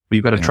but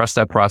you've got to trust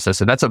that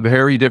process. And that's a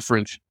very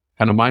different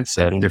kind of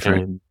mindset.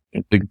 Different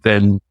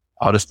than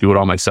I'll just do it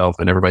all myself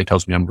and everybody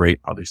tells me I'm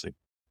great, obviously.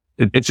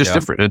 It's just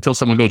different until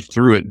someone goes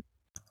through it.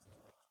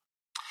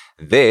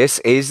 This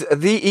is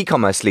The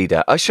E-Commerce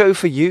Leader, a show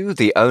for you,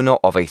 the owner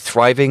of a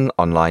thriving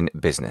online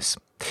business.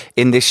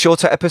 In this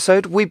shorter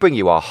episode, we bring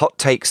you our hot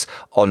takes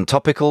on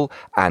topical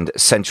and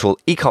central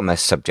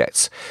e-commerce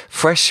subjects,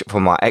 fresh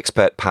from our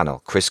expert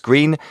panel, Chris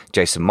Green,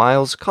 Jason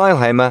Miles, Kyle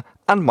Hamer,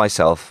 and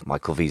myself,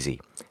 Michael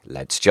Veazey.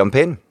 Let's jump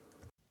in.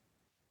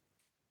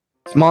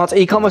 Smart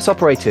e-commerce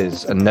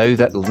operators know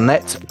that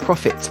net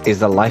profit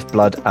is the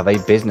lifeblood of a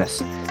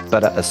business,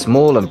 better a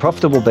small and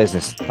profitable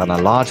business than a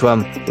large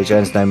one which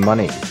earns no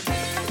money.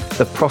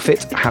 The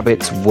Profit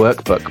Habits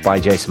Workbook by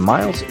Jason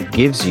Miles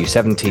gives you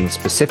 17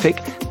 specific,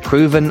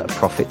 proven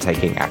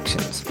profit-taking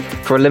actions.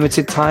 For a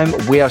limited time,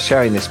 we are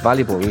sharing this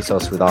valuable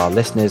resource with our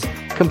listeners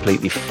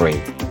completely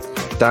free.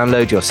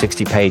 Download your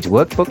 60-page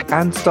workbook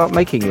and start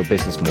making your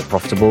business more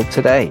profitable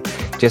today.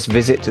 Just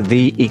visit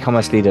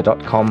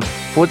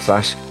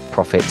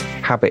theecommerceleader.com/profit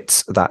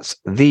habits. That's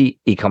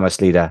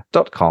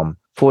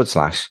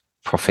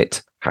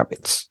theecommerceleader.com/profit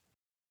habits.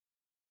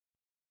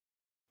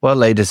 Well,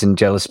 ladies and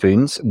jelly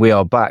spoons, we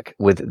are back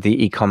with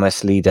the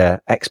e-commerce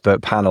leader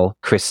expert panel,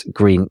 Chris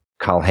Green,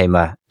 Kyle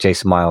Hamer,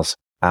 Jason Miles,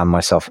 and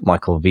myself,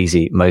 Michael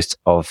Veazey. Most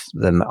of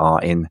them are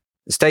in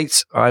the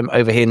States. I'm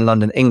over here in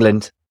London,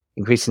 England,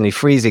 increasingly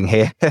freezing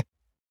here.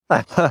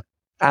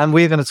 And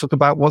we're going to talk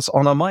about what's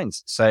on our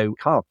minds. So,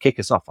 Kyle, kick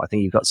us off. I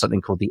think you've got something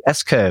called the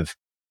S-curve,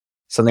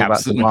 something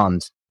Absolutely. about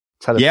demand.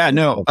 So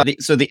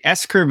the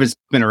S-curve has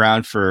been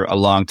around for a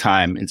long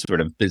time in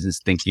sort of business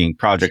thinking,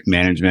 project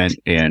management,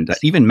 and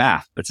even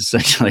math. That's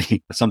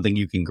essentially something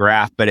you can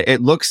graph, but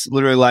it looks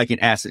literally like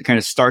an S. It kind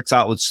of starts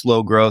out with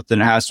slow growth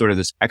and it has sort of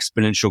this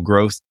exponential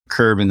growth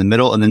curve in the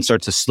middle and then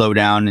starts to slow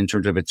down in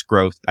terms of its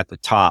growth at the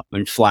top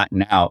and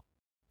flatten out.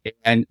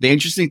 And the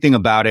interesting thing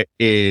about it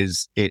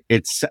is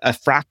it's a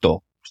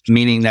fractal,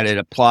 meaning that it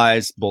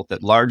applies both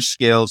at large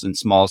scales and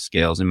small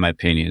scales, in my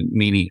opinion,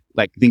 meaning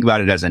like think about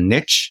it as a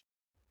niche.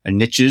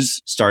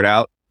 Niches start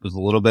out with a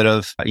little bit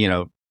of,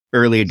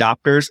 early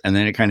adopters, and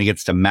then it kind of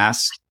gets to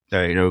mass,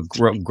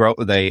 grow.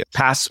 They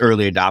pass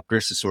early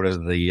adopters to sort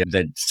of the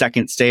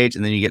second stage,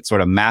 and then you get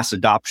sort of mass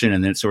adoption,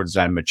 and then sort of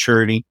that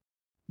maturity.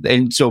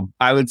 And so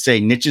I would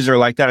say niches are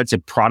like that. I'd say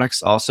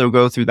products also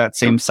go through that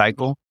same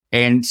cycle.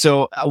 And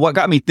so what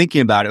got me thinking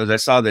about it was I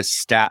saw this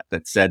stat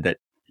that said that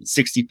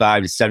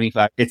 65 to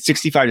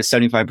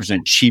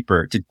 75%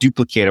 cheaper to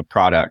duplicate a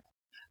product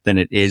than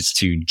it is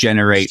to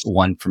generate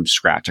one from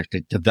scratch, like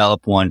to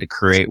develop one, to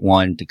create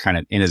one, to kind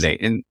of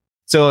innovate. And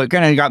so it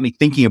kind of got me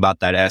thinking about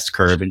that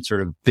S-curve and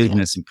sort of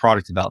business and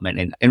product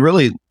development and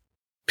really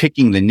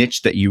picking the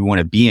niche that you want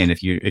to be in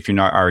if you're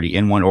not already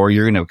in one or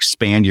you're going to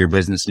expand your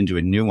business into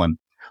a new one.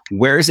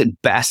 Where is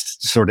it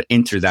best to sort of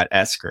enter that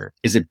S-curve?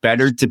 Is it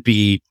better to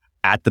be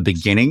at the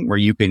beginning where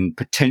you can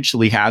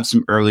potentially have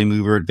some early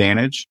mover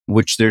advantage,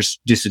 which there's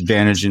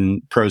disadvantage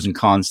and pros and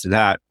cons to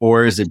that?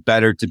 Or is it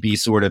better to be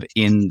sort of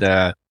in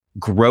the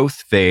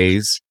growth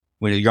phase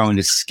when you're going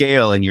to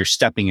scale and you're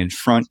stepping in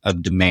front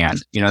of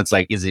demand? It's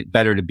like, is it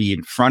better to be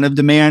in front of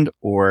demand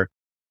or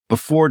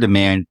before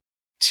demand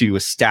to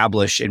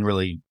establish and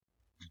really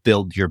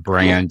build your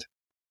brand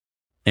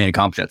and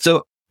accomplish that?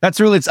 So that's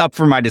really, it's up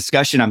for my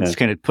discussion. I'm just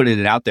kind of putting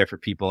it out there for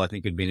people. I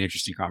think it'd be an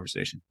interesting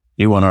conversation.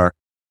 You want our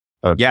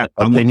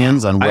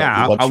opinions on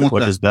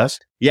what is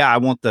best? Yeah, I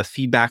want the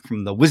feedback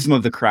from the wisdom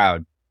of the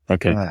crowd.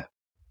 Okay.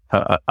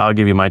 I'll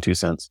give you my 2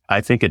 cents.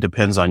 I think it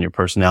depends on your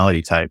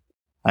personality type.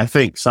 I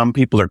think some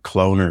people are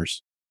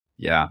cloners.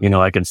 Yeah.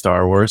 Like in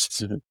Star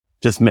Wars,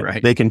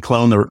 they can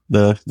clone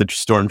the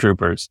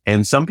stormtroopers.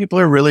 And some people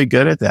are really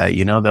good at that.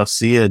 They'll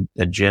see a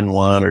Gen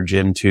 1 or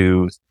Gen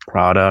 2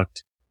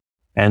 product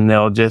and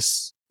they'll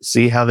just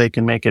see how they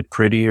can make it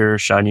prettier,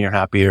 shinier,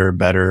 happier,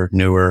 better,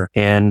 newer.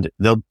 And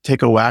they'll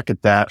take a whack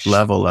at that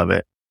level of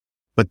it.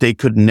 But they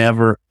could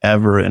never,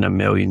 ever in a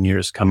million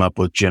years come up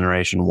with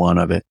generation 1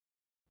 of it.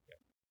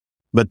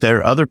 But there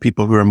are other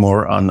people who are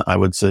more on, I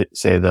would say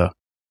the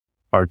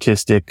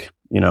artistic,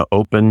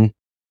 open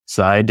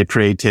side to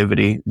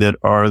creativity that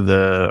are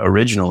the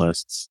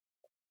originalists.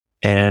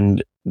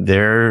 And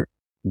their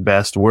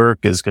best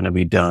work is going to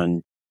be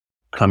done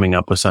coming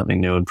up with something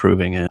new,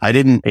 improving it. I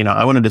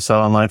wanted to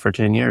sell online for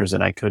 10 years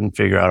and I couldn't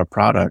figure out a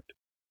product.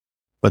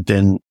 But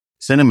then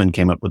Cinnamon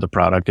came up with a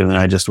product and then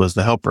I just was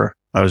the helper.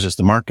 I was just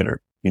the marketer.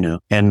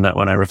 And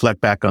when I reflect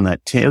back on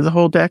that, the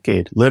whole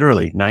decade,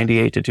 literally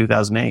 98 to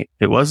 2008,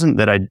 it wasn't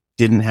that I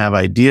didn't have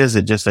ideas.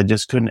 I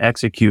just couldn't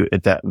execute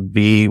at that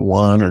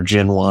V1 or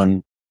Gen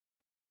 1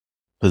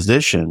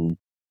 position.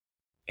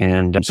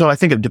 And so I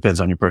think it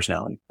depends on your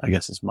personality, I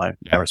guess is my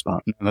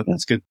response.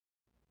 That's good.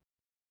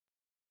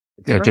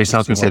 Yeah, Jason, I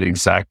was going to say the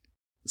exact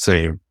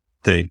same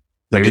thing.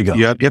 Like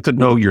you have to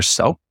know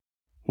yourself.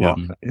 Yeah.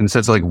 In the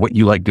sense of like what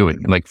you like doing.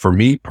 And like for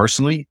me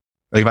personally,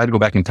 like if I had to go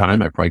back in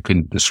time, I probably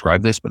couldn't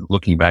describe this, but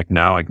looking back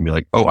now, I can be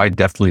like, oh, I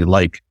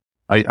definitely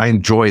I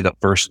enjoy the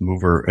first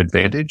mover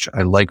advantage.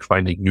 I like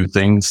finding new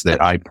things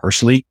that I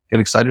personally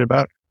get excited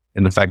about.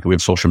 And the fact that we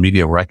have social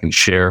media where I can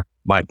share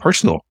my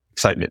personal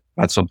excitement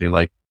about something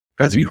like,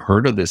 guys, have you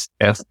heard of this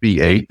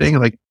FBA thing?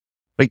 Like,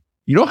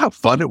 you know how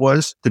fun it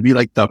was to be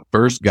like the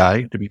first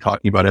guy to be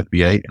talking about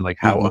FBA, and like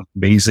how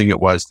amazing it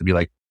was to be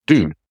like,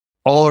 dude,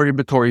 all our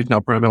inventory is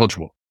now prime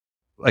eligible.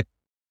 Like,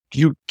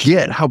 you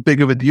get how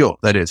big of a deal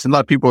that is. And a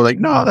lot of people are like,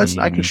 no,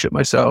 I can ship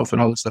myself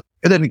and all this stuff.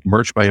 And then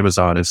merch by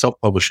Amazon and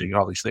self-publishing and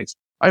all these things.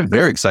 I'm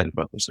very excited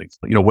about those things.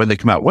 You know, when they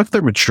come out, once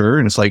they're mature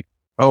and it's like,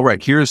 oh,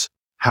 right, here's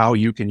how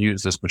you can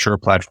use this mature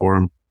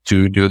platform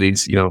to do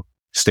these, you know,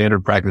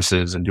 standard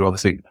practices and do all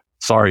this thing.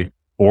 Sorry,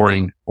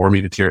 boring, bore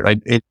me to tears.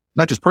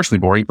 Not just personally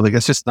boring, but like,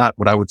 that's just not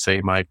what I would say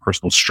my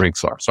personal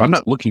strengths are. So I'm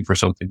not looking for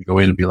something to go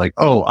in and be like,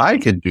 oh, I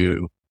can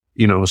do,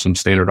 you know, some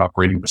standard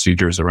operating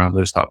procedures around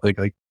this topic.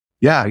 Like,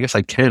 yeah, I guess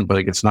I can, but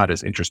like, it's not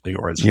as interesting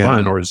or as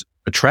fun or as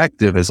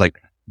attractive as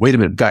like, wait a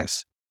minute,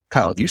 guys,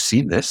 Kyle, have you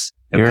seen this?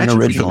 You're an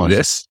original.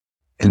 This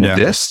and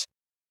this.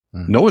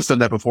 No one's done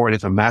that before, and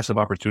it's a massive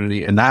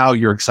opportunity. And now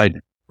you're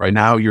excited, right?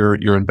 Now you're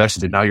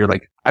invested. Now you're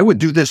like, I would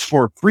do this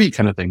for free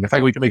kind of thing. The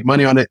fact we can make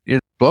money on it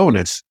is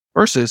bonus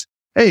versus,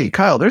 hey,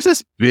 Kyle, there's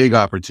this big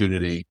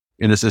opportunity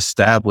in this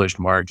established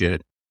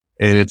market,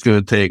 and it's going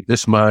to take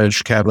this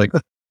much cap. Like,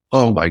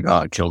 oh my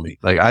God, kill me.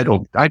 Like,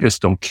 I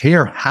just don't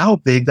care how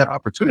big that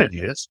opportunity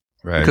is,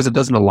 because it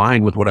doesn't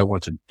align with what I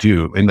want to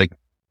do. And like,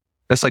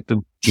 that's like the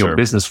you know,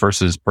 business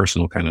versus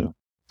personal kind of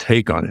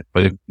take on it.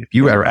 But if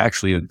you are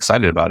actually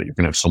excited about it, you're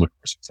going to have so much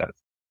more success.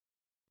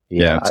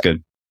 Yeah, it's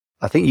good.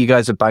 I think you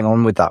guys are bang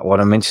on with that.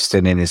 What I'm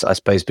interested in is, I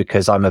suppose,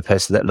 because I'm a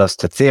person that loves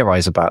to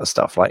theorize about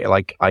stuff,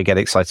 like I get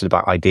excited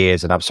about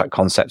ideas and abstract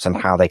concepts and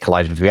how they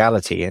collide with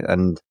reality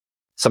and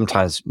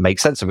sometimes make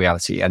sense of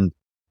reality. And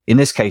in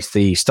this case,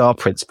 the STAR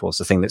principle is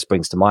the thing that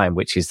springs to mind,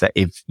 which is that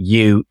if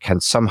you can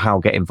somehow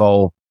get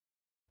involved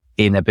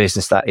in a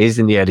business that is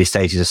in the early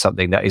stages of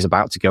something that is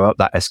about to go up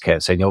that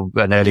S-curve, so you're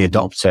an early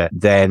adopter,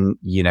 then,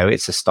 you know,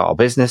 it's a star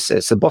business.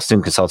 It's a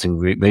Boston Consulting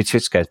Group, which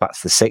goes back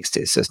to the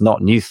 60s. It's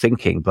not new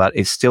thinking, but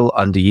it's still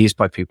underused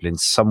by people in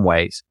some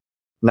ways.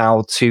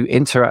 Now,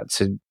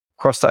 to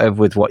cross that over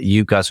with what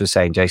you guys were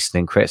saying, Jason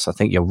and Chris, I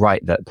think you're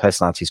right that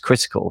personality is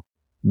critical.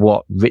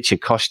 What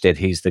Richard Koch did,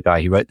 he's the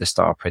guy who wrote the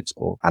STAR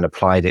principle and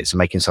applied it to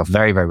make himself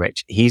very, very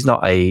rich. He's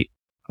not an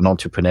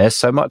entrepreneur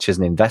so much as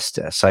an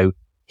investor. So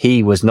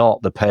he was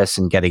not the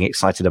person getting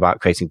excited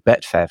about creating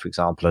Betfair, for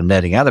example, and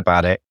nerding out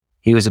about it.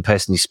 He was a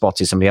person who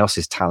spotted somebody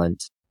else's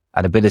talent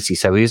and ability.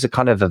 So he was a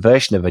kind of a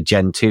version of a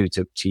Gen 2,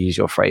 to use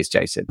your phrase,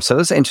 Jason. So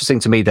that's interesting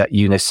to me that,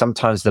 you know,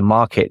 sometimes the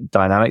market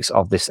dynamics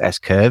of this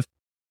S-curve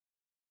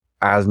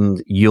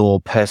and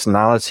your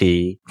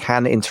personality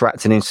can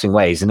interact in interesting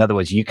ways. In other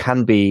words, you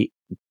can be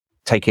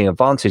taking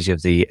advantage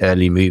of the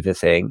early mover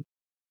thing,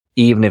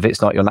 even if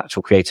it's not your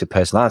natural creative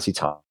personality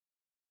type,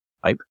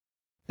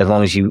 as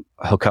long as you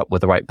hook up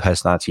with the right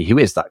personality who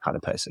is that kind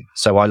of person.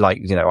 So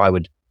I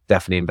would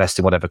definitely invest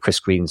in whatever Chris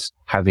Green's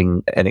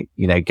having and,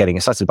 you know, getting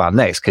excited about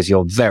next, because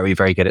you're very,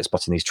 very good at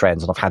spotting these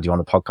trends. And I've had you on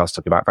the podcast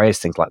talking about various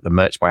things like the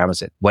merch by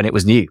Amazon when it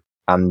was new.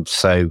 And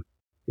so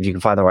if you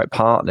can find the right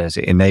partners,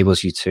 it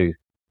enables you to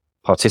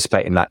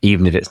participate in that,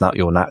 even if it's not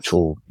your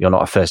natural, you're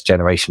not a first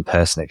generation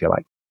person, if you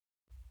like.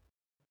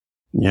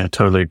 Yeah,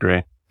 totally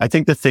agree. I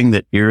think the thing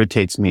that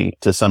irritates me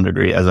to some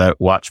degree as I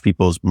watch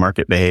people's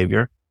market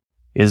behavior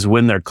is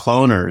when they're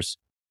cloners,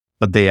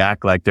 but they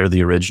act like they're the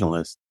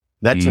originalists.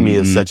 That to me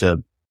is such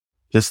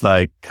just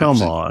like,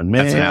 come on,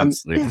 man.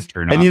 That's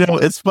and you know,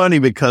 it's funny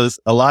because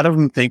a lot of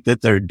them think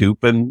that they're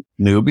duping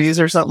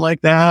newbies or something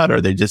like that, or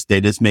they just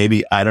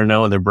maybe, I don't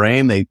know, in their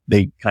brain,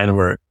 they kind of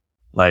are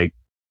like,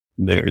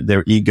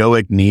 their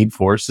egoic need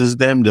forces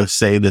them to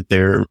say that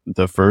they're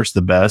the first,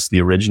 the best,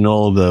 the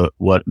original,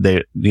 what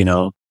they, you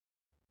know,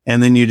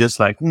 and then you just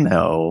like,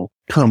 no,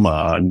 come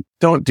on,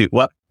 don't do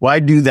what. Why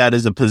do that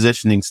as a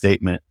positioning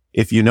statement?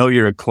 If you know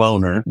you're a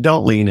cloner,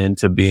 don't lean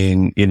into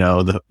being, you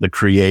know, the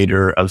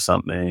creator of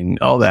something,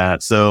 all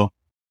that. So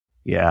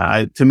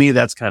yeah, to me,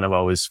 that's kind of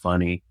always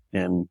funny.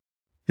 And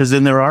because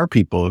then there are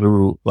people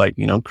who, like,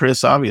 you know,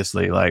 Chris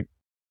obviously like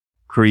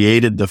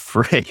created the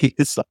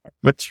phrase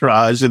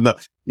arbitrage in the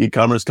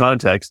e-commerce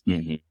context.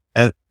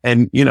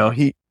 And, you know,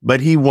 he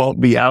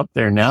won't be out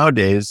there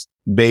nowadays,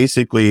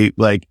 basically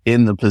like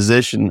in the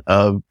position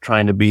of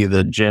trying to be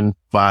the Gen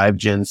 5,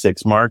 Gen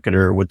 6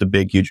 marketer with the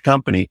big, huge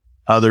company.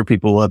 Other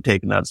people will have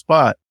taken that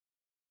spot.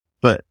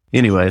 But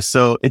anyway,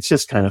 so it's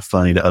just kind of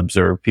funny to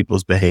observe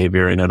people's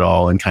behavior in it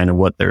all and kind of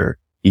what their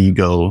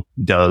ego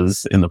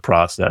does in the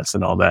process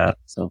and all that.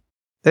 So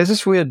there's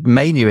this weird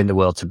mania in the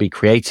world to be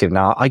creative.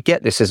 Now, I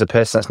get this as a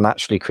person that's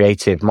naturally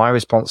creative. My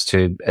response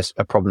to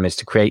a problem is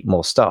to create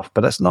more stuff,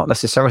 but that's not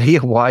necessarily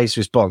a wise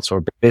response or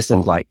a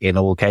business like in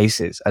all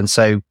cases. And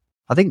so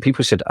I think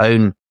people should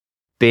own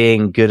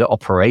being good at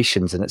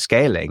operations and at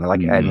scaling.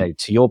 Like,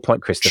 to your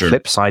point, Chris, the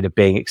flip side of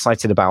being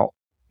excited about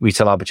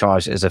retail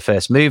arbitrage as a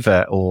first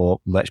mover or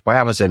merch by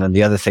Amazon and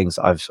the other things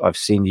I've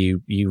seen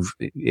you've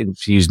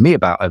infused me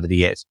about over the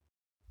years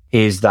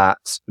is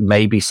that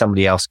maybe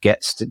somebody else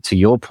gets to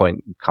your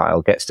point,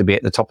 Kyle, gets to be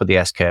at the top of the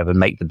S curve and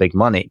make the big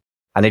money.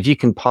 And if you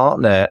can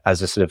partner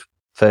as a sort of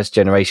first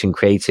generation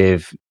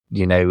creative,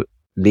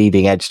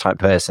 leading edge type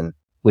person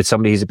with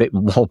somebody who's a bit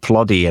more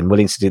ploddy and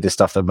willing to do the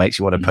stuff that makes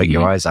you want to poke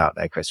your eyes out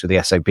there, Chris, with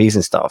the SOPs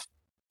and stuff.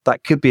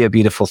 That could be a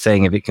beautiful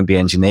thing if it can be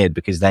engineered,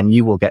 because then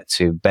you will get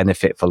to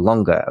benefit for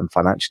longer and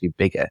financially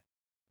bigger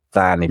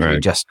than if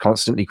you're just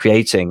constantly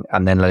creating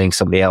and then letting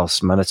somebody else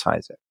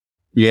monetize it.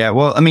 Yeah.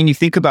 Well, I mean, you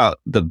think about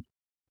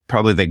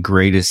probably the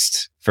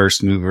greatest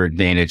first mover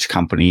advantage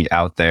company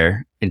out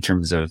there in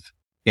terms of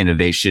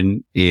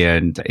innovation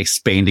and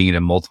expanding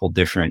into multiple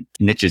different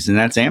niches. And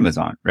that's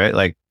Amazon, right?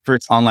 Like for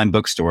its online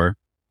bookstore,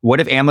 what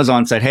if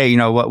Amazon said, hey, you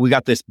know what? We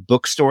got this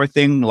bookstore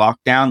thing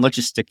locked down. Let's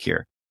just stick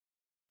here,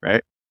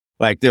 right?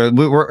 Like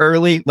we're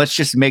early. Let's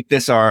just make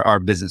this our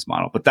business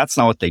model. But that's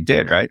not what they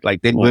did, right?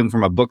 Like they went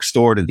from a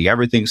bookstore to the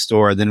everything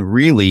store, then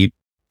really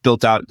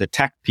built out the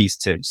tech piece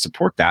to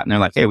support that. And they're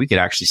like, hey, we could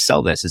actually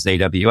sell this as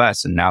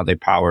AWS. And now they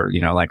power,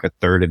 like a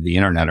third of the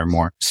internet or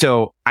more.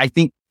 So I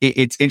think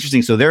it's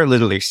interesting. So they're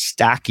literally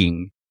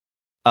stacking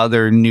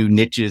other new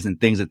niches and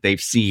things that they've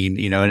seen,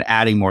 and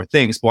adding more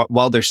things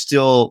while they're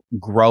still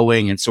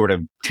growing and sort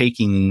of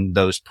taking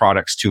those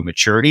products to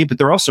maturity. But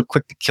they're also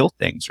quick to kill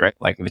things, right?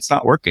 Like if it's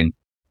not working,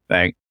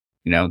 like,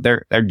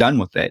 they're done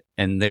with it,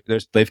 and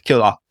they've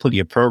killed off plenty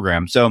of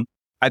programs. So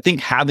I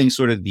think having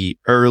sort of the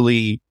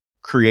early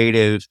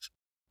creative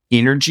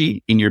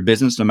energy in your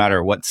business, no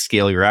matter what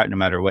scale you're at, no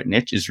matter what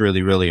niche, is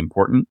really, really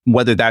important.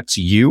 Whether that's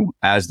you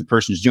as the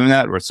person who's doing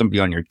that or somebody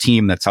on your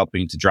team that's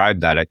helping to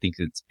drive that, I think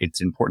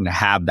it's important to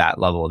have that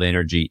level of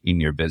energy in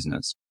your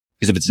business.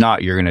 Because if it's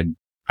not, you're going to,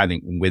 I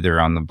think, wither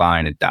on the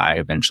vine and die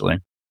eventually.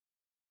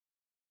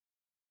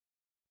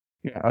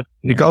 Yeah.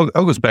 It all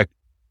goes back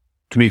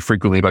to me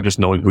frequently about just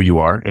knowing who you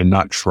are and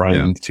not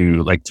trying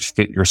to like just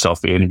fit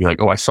yourself in and be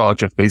like, oh, I saw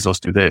Jeff Bezos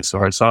do this,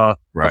 or I saw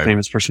a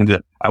famous person do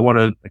that. I want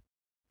to,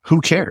 who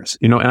cares?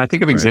 And I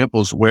think of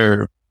examples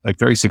where like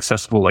very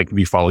successful, like if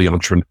you follow the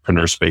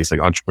entrepreneur space,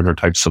 like entrepreneur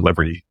type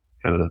celebrity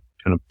kind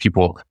of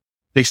people,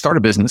 they start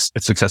a business,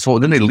 it's successful,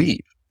 and then they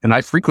leave. And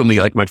I frequently,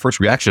 like my first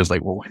reaction is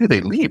like, well, why did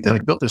they leave? They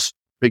like built this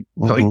big,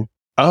 like,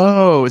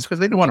 oh, it's because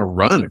they didn't want to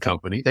run a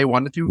company. They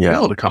wanted to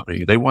build a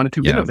company. They wanted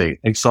to innovate.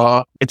 They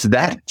saw it's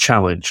that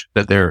challenge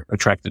that they're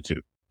attracted to.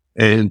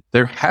 And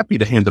they're happy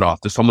to hand it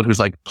off to someone who's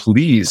like,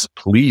 please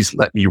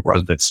let me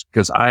run this,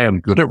 because I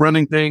am good at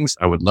running things.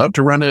 I would love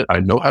to run it. I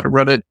know how to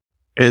run it.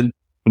 And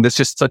it's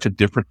just such a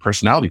different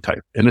personality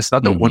type. And it's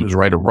not that one is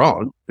right or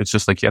wrong. It's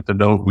just like you have to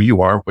know who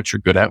you are, what you're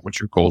good at, what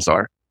your goals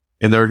are.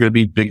 And there are going to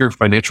be bigger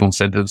financial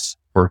incentives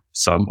for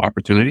some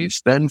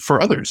opportunities than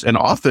for others. And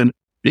often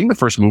being the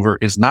first mover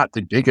is not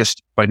the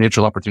biggest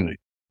financial opportunity.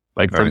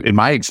 Like in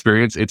my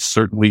experience, it's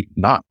certainly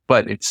not,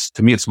 but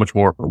to me, it's much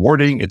more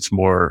rewarding. It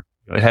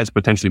has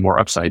potentially more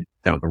upside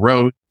down the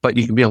road, but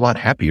you can be a lot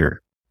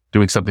happier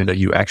doing something that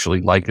you actually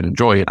like and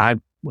enjoy. And I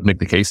would make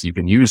the case that you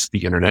can use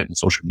the internet and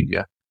social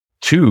media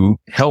to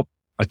help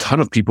a ton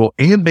of people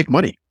and make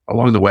money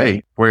along the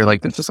way, where you're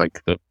like, this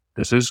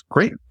is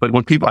great. But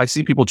when I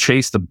see people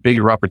chase the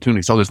bigger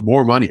opportunities, oh, there's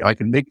more money. I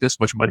can make this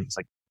much money. It's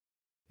like,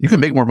 you can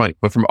make more money.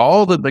 But from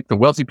all the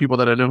wealthy people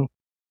that I know,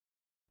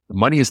 the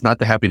money is not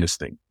the happiness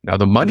thing. Now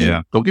the money,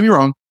 don't get me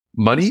wrong,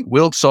 money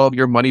will solve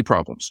your money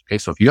problems. Okay.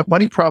 So if you have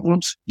money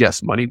problems,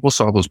 yes, money will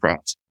solve those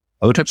problems.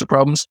 Other types of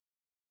problems,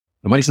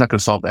 the money's not going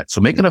to solve that.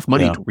 So make enough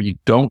money to where you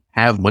don't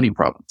have money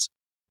problems,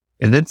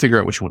 and then figure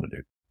out what you want to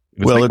do.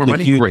 If it's make more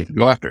money, great,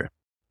 go after it.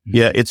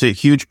 Yeah. It's a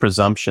huge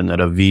presumption that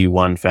a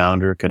V1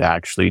 founder could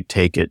actually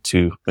take it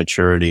to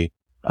maturity.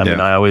 I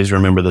mean, I always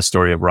remember the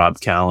story of Rob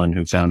Callen,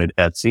 who founded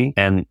Etsy,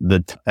 and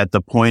at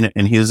the point,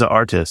 and he's an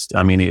artist.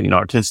 I mean,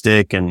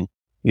 artistic, and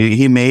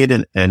he made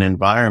an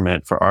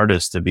environment for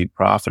artists to be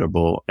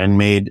profitable, and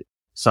made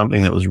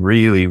something that was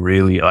really,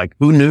 really like,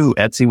 who knew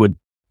Etsy would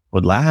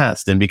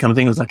last and become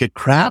things like a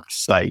craft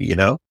site,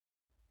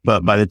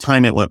 But by the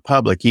time it went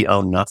public, he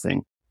owned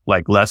nothing,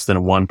 like less than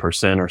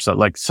 1% or so,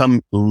 like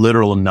some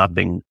literal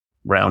nothing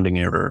rounding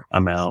error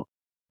amount.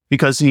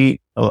 Because he,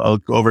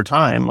 over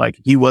time, like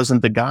he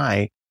wasn't the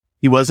guy.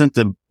 He wasn't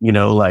the,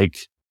 like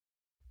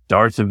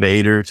Darth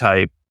Vader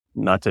type,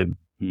 not to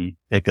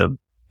pick a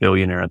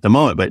billionaire at the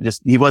moment, but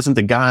just, he wasn't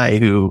the guy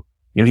who,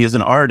 he is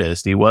an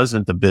artist. He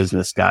wasn't the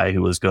business guy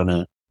who was going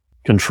to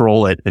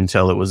control it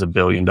until it was $1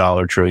 billion,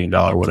 $1 trillion,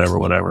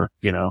 whatever,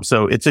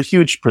 So it's a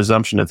huge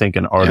presumption to think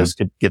an artist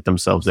could get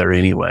themselves there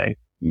anyway,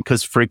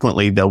 because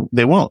frequently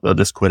they won't. They'll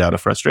just quit out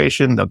of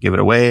frustration. They'll give it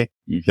away.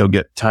 They'll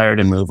get tired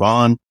and move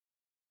on.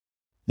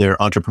 Their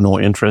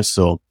entrepreneurial interests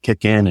will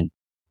kick in, and,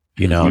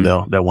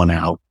 they'll want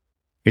out.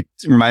 It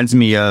reminds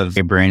me of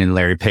Brandon and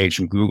Larry Page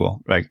from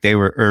Google. Like they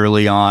were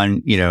early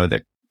on,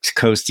 the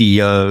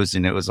co-CEOs,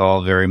 and it was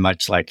all very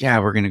much like,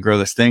 we're going to grow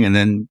this thing. And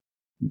then,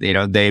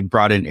 they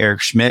brought in Eric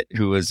Schmidt,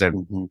 who was a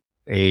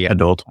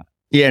adult.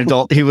 Yeah,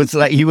 adult.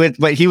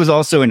 But he was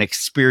also an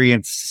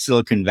experienced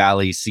Silicon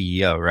Valley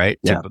CEO, right?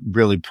 To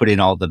really put in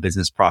all the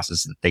business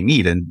processes that they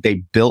need. And they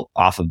built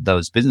off of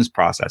those business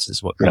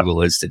processes what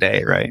Google is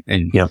today, right?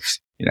 And,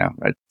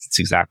 that's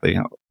exactly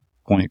the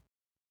point.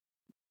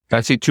 I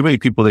see too many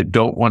people that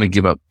don't want to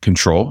give up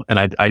control.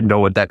 And I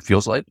know what that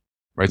feels like,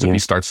 right? So if you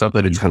start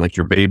something, it's kind of like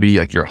your baby,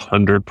 like you're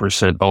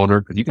 100% owner,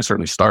 because you can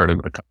certainly start a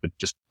company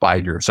just by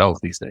yourself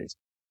these days.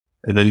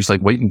 And then you just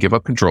like wait and give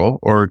up control,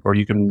 or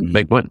you can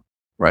make money,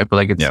 right? But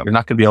like you're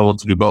not going to be able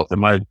to do both. And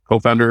my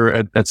co-founder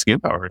at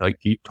Scampower, like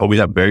he told me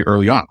that very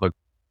early on. Look,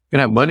 you can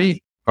have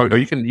money, or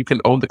you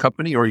can own the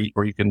company, or you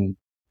can,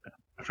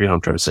 I forget what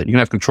I'm trying to say. You can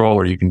have control,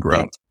 or you can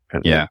grow.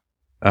 But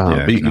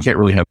you can't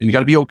really have, and you got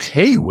to be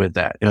okay with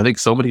that. And I think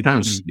so many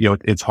times,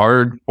 it's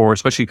hard, or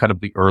especially kind of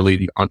the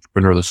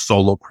entrepreneur, the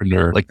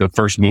solopreneur, like the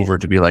first mover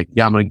to be like,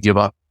 yeah, I'm going to give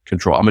up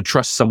control. I'm going to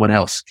trust someone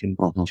else can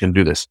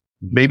do this.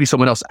 Maybe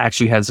someone else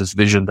actually has this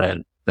vision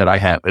that I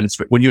have. And it's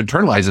when you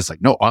internalize, it's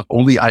like, no,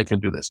 only I can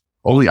do this.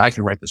 Only I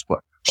can write this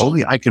book.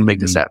 Only I can make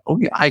this app.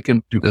 Only I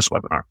can do this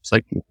webinar. It's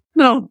like,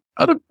 no,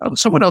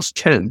 someone else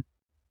can,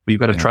 but you've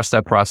got to trust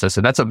that process.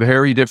 And that's a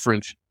very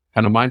different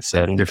kind of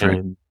mindset.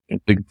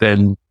 And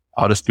then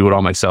I'll just do it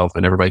all myself,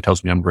 and everybody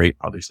tells me I'm great.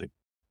 Obviously,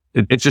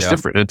 it's just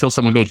different. Until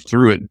someone goes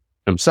through it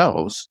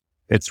themselves,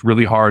 it's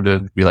really hard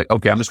to be like,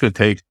 okay, I'm just going to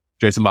take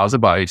Jason Bau's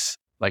advice.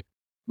 Like,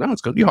 no,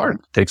 it's going to be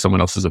hard to take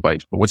someone else's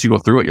advice. But once you go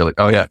through it, you're like,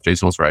 oh yeah,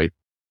 Jason was right.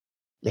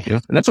 Yeah,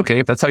 and that's okay.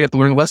 If that's how you have to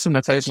learn a lesson,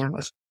 that's how you have to learn a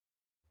lesson.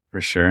 For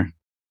sure.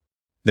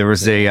 There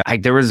was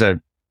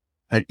an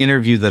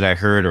interview that I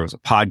heard, or it was a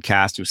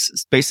podcast. It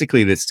was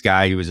basically this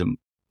guy who was a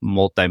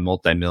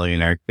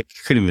multi-millionaire.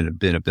 Couldn't even have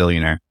been a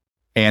billionaire.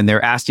 And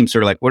they're asking him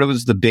sort of like, what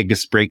was the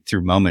biggest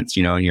breakthrough moments,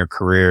 in your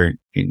career,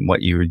 in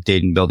what you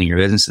did in building your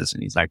businesses?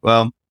 And he's like,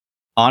 well,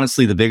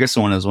 honestly, the biggest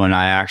one is when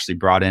I actually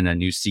brought in a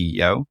new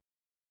CEO.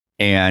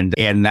 And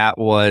that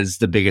was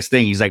the biggest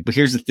thing. He's like, but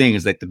here's the thing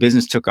is that the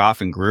business took off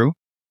and grew,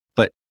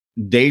 but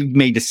they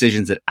made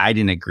decisions that I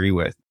didn't agree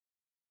with,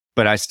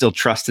 but I still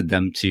trusted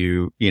them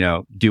to,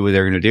 do what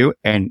they're going to do.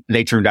 And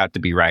they turned out to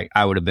be right.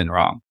 I would have been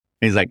wrong.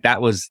 And he's like,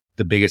 that was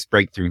the biggest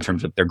breakthrough in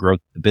terms of their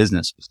growth of the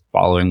business, was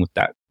following with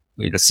that.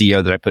 The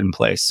CEO that I put in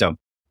place. So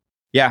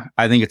yeah,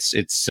 I think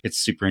it's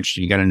super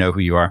interesting. You got to know who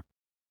you are.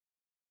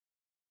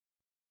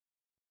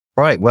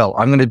 Right. Well,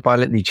 I'm going to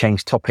violently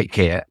change topic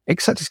here,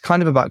 except it's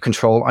kind of about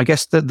control. I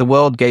guess that the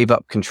world gave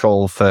up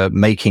control for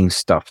making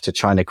stuff to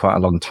China quite a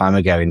long time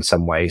ago in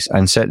some ways.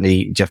 And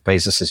certainly Jeff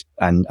Bezos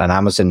and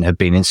Amazon have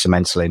been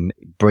instrumental in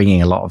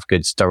bringing a lot of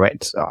goods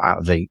direct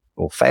out of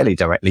or fairly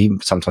directly,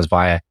 sometimes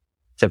via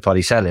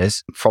third-party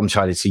sellers from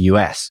China to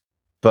US.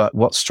 But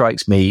what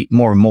strikes me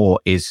more and more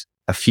is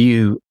a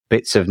few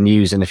bits of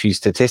news and a few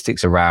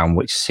statistics around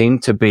which seem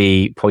to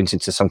be pointing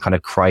to some kind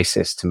of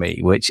crisis to me,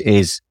 which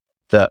is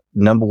that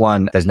number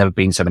one, there's never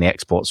been so many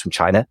exports from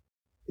China.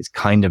 It's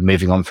kind of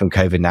moving on from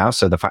COVID now.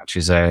 So the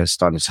factories are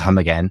starting to hum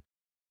again.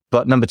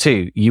 But number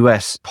two,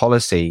 US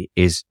policy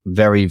is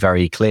very,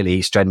 very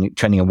clearly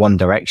trending in one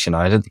direction.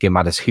 I don't think it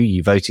matters who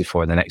you voted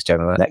for in the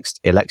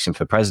next election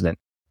for president.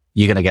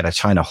 You're going to get a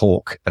China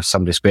hawk of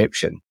some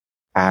description.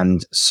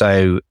 And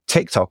so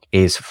TikTok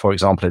is, for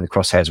example, in the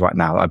crosshairs right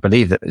now. I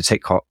believe that the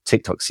TikTok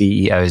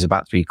CEO is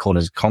about to be called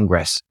as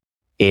Congress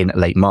in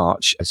late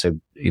March. So,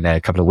 a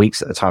couple of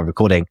weeks at the time of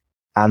recording.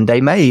 And they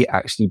may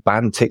actually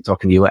ban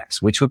TikTok in the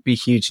US, which would be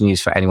huge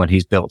news for anyone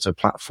who's built a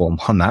platform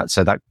on that.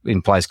 So that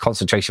implies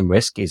concentration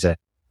risk is an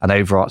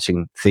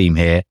overarching theme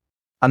here.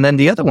 And then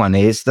the other one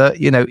is that,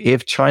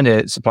 if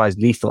China supplies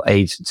lethal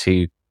aid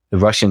to the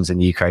Russians in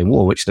the Ukraine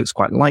war, which looks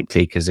quite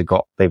likely because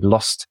they've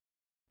lost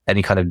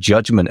any kind of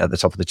judgment at the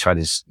top of the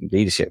Chinese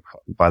leadership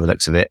by the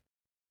looks of it,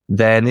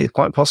 then it's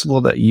quite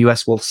possible that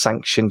US will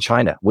sanction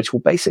China, which will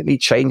basically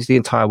change the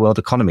entire world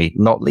economy,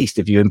 not least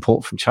if you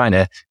import from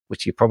China,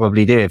 which you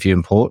probably do if you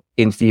import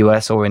into the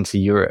US or into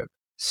Europe.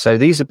 So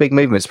these are big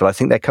movements, but I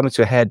think they're coming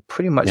to a head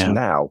pretty much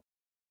now.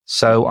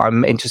 So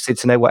I'm interested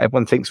to know what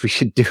everyone thinks we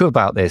should do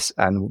about this.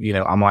 And,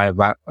 am I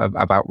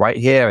about right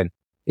here? And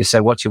if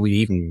so, what should we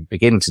even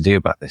begin to do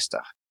about this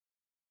stuff?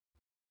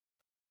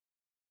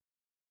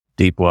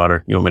 Deep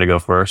water. You want me to go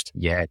first?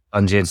 Yeah.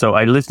 Ungin. So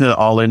I listened to the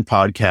All In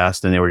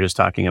podcast, and they were just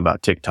talking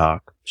about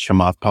TikTok.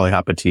 Chamath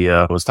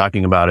Palihapitiya was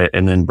talking about it.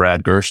 And then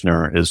Brad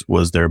Gerstner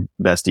was their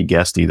bestie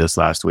guestie this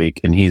last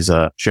week. And he's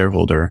a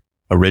shareholder,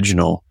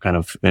 original kind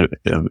of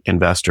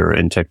investor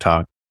in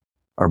TikTok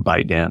or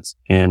ByteDance.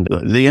 And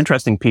the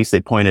interesting piece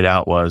they pointed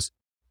out was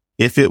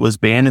if it was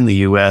banned in the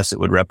US, it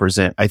would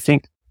represent, I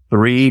think,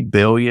 $3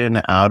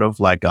 billion out of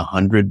like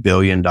 $100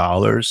 billion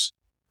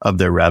of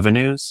their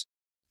revenues.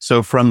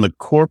 So from the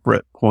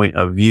corporate point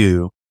of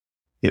view,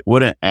 it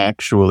wouldn't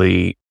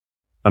actually,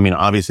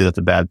 obviously that's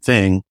a bad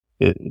thing.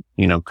 It,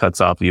 cuts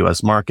off the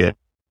US market,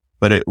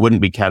 but it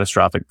wouldn't be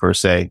catastrophic per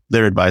se.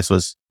 Their advice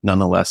was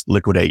nonetheless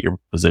liquidate your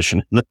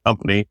position in the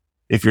company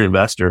if you're an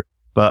investor.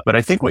 But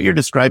I think what you're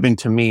describing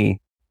to me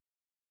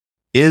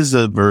is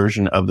a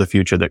version of the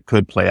future that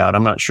could play out.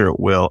 I'm not sure it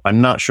will.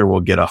 I'm not sure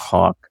we'll get a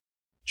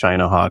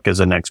China hawk as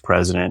the next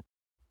president.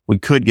 We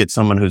could get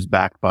someone who's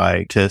backed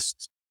by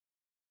TISTs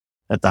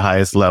at the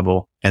highest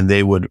level, and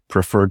they would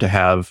prefer to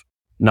have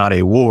not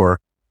a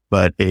war,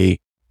 but a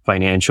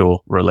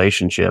financial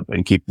relationship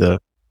and keep the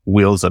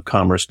wheels of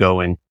commerce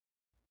going.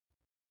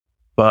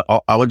 But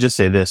I would just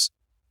say this.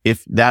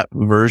 If that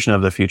version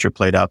of the future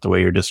played out the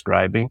way you're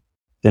describing,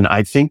 then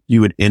I think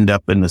you would end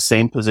up in the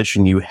same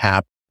position you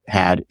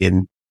had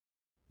in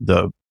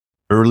the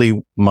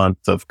early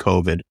months of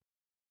COVID,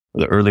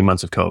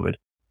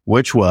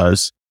 which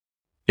was,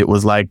 it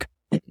was like,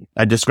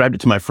 I described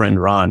it to my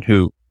friend Ron,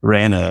 who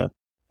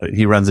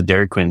he runs a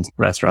Dairy Queen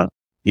restaurant.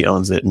 He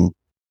owns it and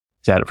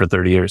he's had it for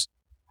 30 years.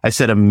 I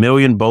said 1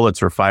 million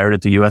bullets were fired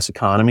at the U.S.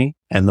 economy,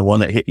 and the one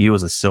that hit you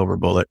was a silver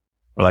bullet,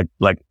 or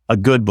like a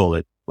good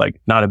bullet,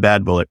 like not a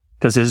bad bullet,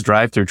 because his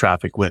drive-through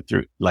traffic went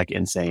through like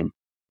insane.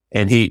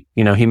 And he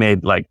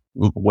made like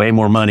way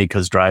more money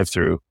because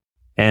drive-through.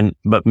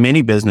 But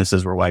many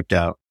businesses were wiped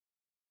out.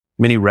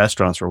 Many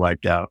restaurants were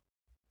wiped out,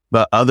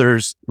 but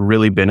others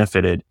really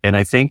benefited. And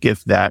I think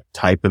if that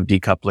type of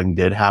decoupling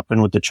did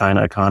happen with the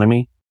China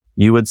economy,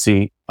 you would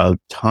see a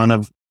ton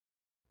of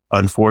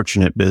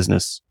unfortunate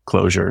business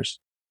closures.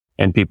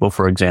 And people,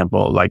 for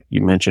example, like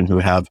you mentioned, who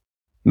have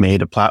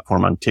made a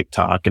platform on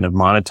TikTok and have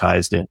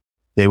monetized it,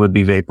 they would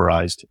be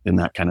vaporized in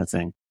that kind of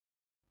thing.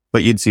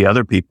 But you'd see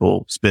other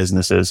people's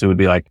businesses who would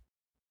be like,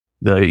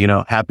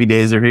 happy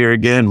days are here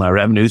again. My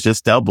revenue's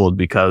just doubled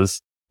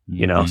because,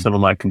 some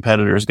of my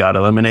competitors got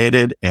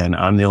eliminated and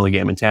I'm the only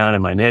game in town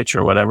in my niche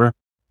or whatever.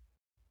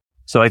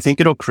 So I think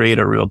it'll create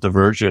a real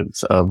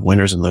divergence of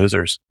winners and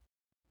losers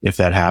if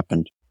that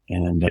happened.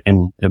 And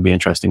it'd be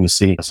interesting to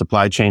see. A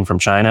supply chain from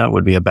China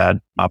would be a bad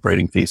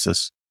operating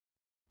thesis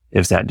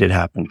if that did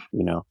happen,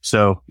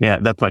 So yeah,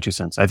 that's my 2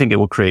 cents. I think it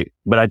will create,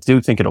 but I do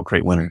think it'll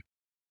create winners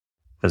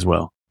as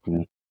well.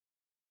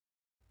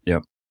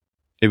 Yep.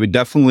 It would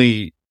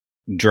definitely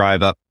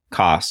drive up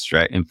costs,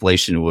 right?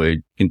 Inflation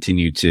would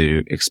continue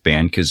to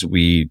expand because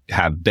we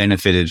have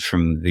benefited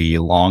from the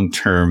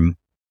long-term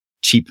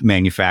cheap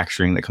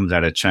manufacturing that comes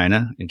out of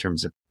China in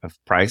terms of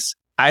price.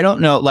 I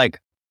don't know,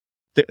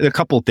 there are a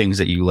couple of things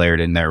that you layered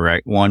in there,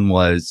 right? One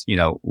was,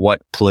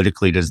 what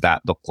politically does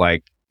that look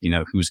like?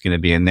 Who's going to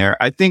be in there?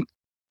 I think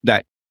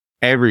that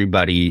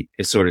everybody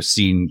is sort of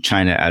seeing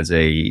China as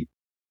a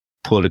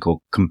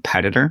political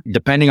competitor,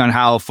 depending on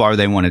how far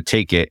they want to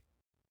take it.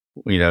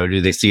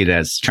 Do they see it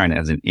as China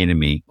as an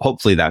enemy?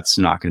 Hopefully that's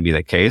not going to be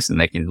the case, and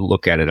they can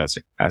look at it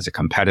as a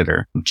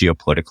competitor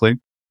geopolitically.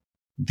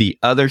 The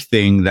other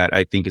thing that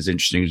I think is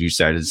interesting, as you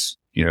said, is,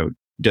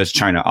 does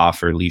China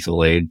offer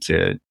lethal aid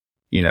to,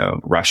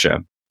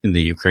 Russia in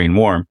the Ukraine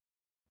war?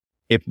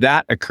 If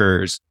that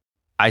occurs,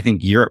 I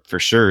think Europe for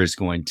sure is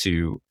going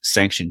to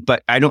sanction,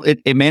 but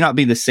it may not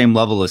be the same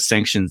level of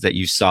sanctions that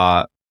you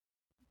saw,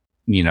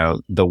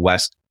 the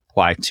West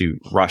apply to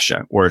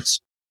Russia, where it's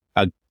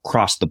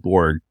across the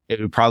board. It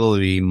would probably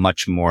be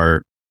much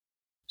more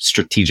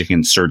strategic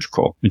and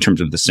surgical in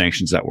terms of the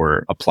sanctions that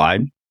were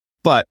applied.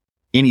 But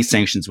any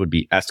sanctions would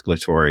be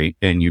escalatory,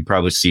 and you'd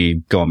probably see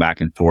going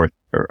back and forth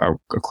or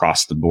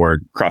across the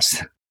board,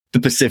 across the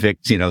Pacific,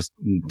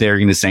 they're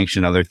going to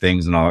sanction other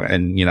things and all,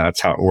 and,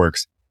 that's how it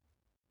works.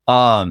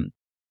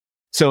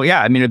 So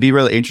yeah, it'd be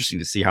really interesting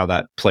to see how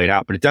that played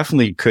out, but it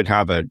definitely could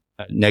have a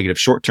negative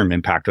short-term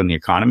impact on the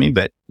economy.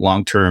 But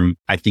long-term,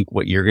 I think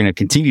what you're going to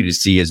continue to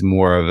see is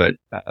more of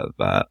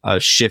a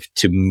shift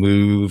to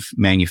move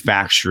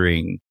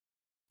manufacturing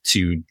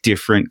to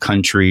different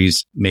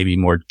countries, maybe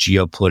more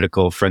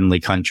geopolitical friendly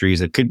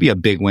countries. It could be a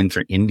big win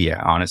for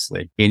India,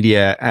 honestly.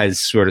 India has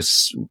sort of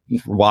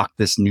walked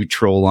this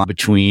neutral line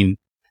between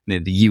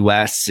the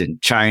US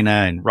and China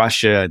and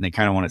Russia, and they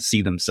kind of want to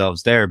see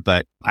themselves there.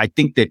 But I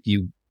think that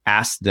you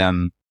ask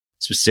them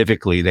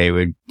specifically, they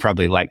would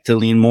probably like to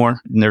lean more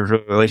in their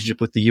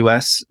relationship with the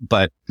US,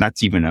 but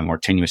that's even a more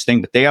tenuous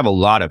thing. But they have a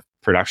lot of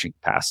production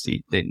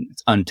capacity.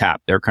 It's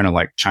untapped. They're kind of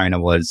like China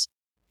was,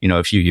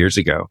 a few years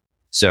ago.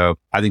 So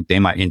I think they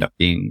might end up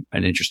being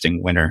an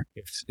interesting winner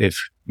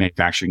if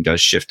manufacturing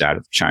does shift out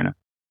of China.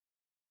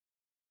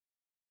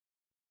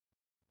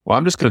 Well,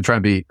 I'm just going to try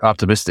and be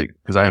optimistic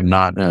because I am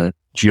not a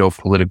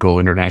geopolitical,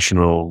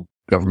 international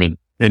government,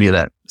 any of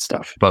that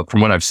stuff. But from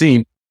what I've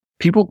seen,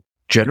 people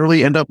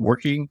generally end up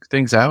working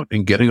things out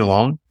and getting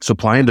along.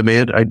 Supply and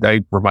demand,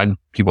 I remind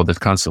people this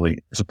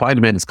constantly. Supply and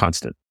demand is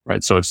constant,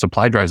 right? So if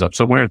supply dries up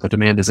somewhere, the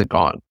demand isn't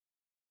gone.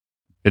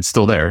 It's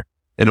still there,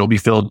 and it'll be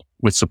filled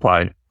with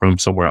supply from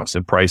somewhere else.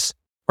 And prices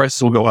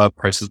will go up,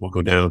 prices will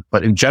go down.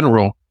 But in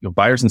general,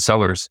 buyers and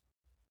sellers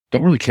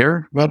don't really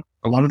care about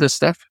a lot of this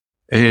stuff.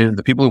 And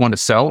the people who want to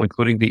sell,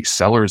 including the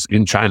sellers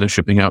in China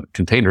shipping out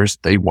containers,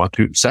 they want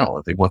to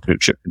sell. They want to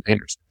ship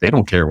containers. They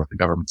don't care what the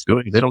government's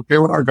doing. They don't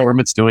care what our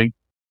government's doing.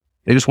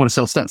 They just want to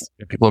sell stuff.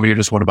 People over here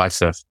just want to buy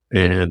stuff.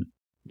 And,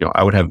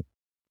 I would have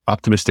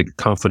optimistic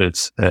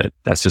confidence that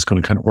that's just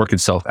going to kind of work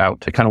itself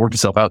out through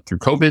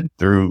COVID,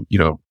 through,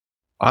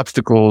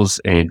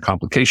 obstacles and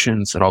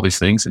complications and all these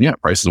things. And yeah,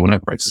 prices went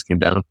up, prices came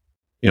down,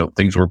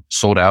 things were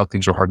sold out,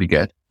 things were hard to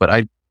get. But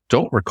I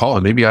don't recall,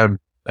 and maybe I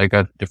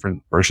got a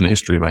different version of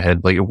history in my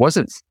head. It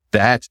wasn't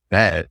that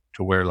bad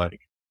to where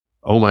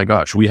oh my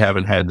gosh, we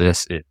haven't had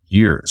this in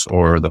years,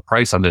 or the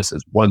price on this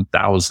is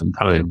 1,000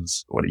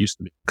 times what it used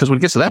to be. Because when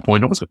it gets to that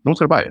point, no one's going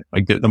to buy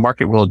it. The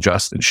market will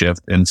adjust and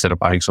shift, and instead of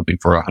buying something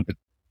for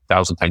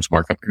 100,000 times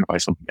markup, you're going to buy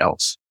something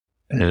else.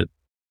 And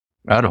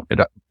I don't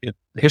know.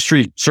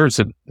 History serves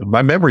it.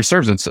 My memory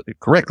serves it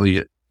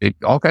correctly. it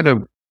all kind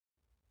of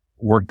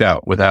worked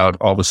out without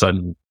all of a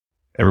sudden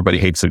everybody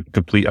hates a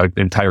complete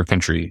entire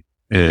country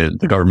and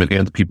the government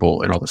and the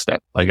people and all this stuff.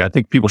 Like, I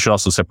think people should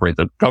also separate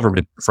the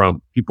government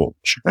from people.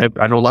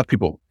 I know a lot of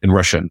people in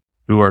Russia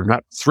who are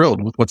not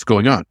thrilled with what's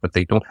going on, but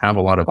they don't have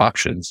a lot of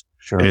options.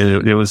 Sure.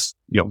 And it was,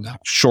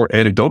 short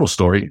anecdotal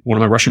story. One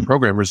of my Russian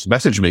programmers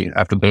messaged me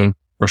after the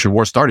Russian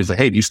war started. He's like,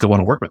 hey, do you still want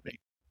to work with me?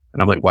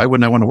 And I'm like, why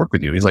wouldn't I want to work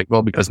with you? He's like,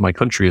 well, because my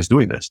country is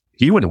doing this.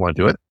 He wouldn't want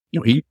to do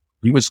it.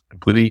 He was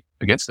completely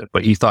against it,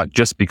 but he thought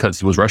just because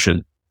he was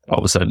Russian, all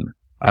of a sudden,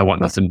 I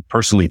want nothing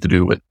personally to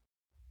do with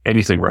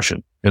anything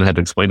Russian. And I had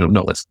to explain to him,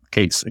 no, that's the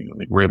case.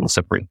 We're able to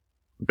separate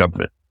the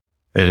government.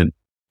 And,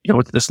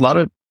 there's a lot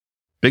of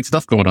big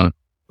stuff going on,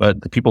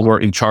 but the people who are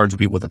in charge, the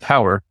people with the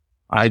power,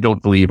 I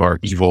don't believe are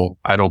evil.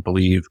 I don't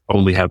believe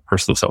only have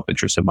personal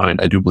self-interest in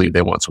mind. I do believe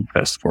they want what's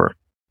best for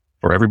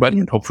everybody.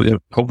 And hopefully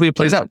it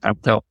plays out. I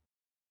will tell.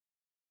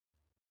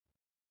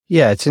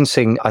 Yeah, it's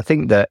interesting. I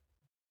think that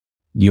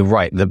you're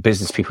right. The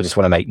business people just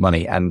want to make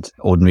money, and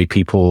ordinary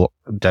people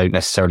don't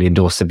necessarily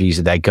endorse the views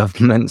of their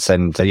governments.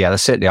 And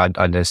there's certainly,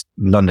 I know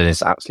London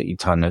is absolutely a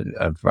ton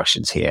of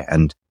Russians here,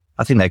 and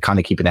I think they're kind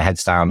of keeping their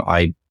heads down.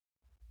 I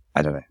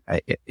don't know.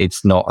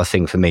 It's not a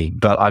thing for me,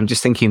 but I'm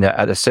just thinking that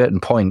at a certain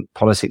point,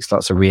 politics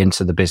starts to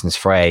re-enter the business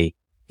fray.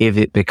 If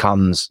it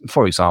becomes,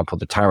 for example,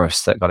 the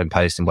tariffs that got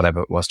imposed in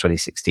whatever it was,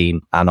 2016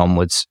 and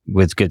onwards,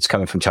 with goods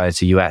coming from China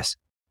to US,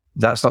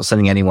 that's not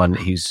something anyone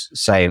who's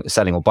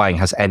selling or buying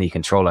has any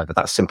control over.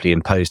 That's simply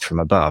imposed from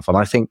above. And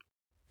I think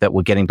that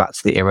we're getting back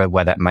to the era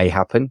where that may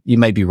happen. You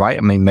may be right.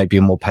 I mean, maybe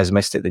you're more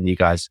pessimistic than you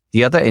guys.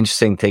 The other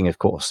interesting thing, of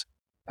course,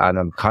 and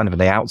I'm kind of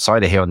an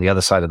outsider here on the other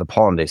side of the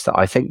pond, is that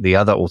I think the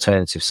other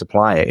alternative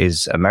supplier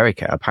is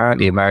America.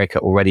 Apparently, America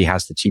already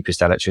has the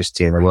cheapest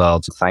electricity in the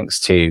world,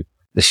 thanks to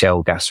the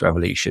shale gas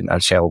revolution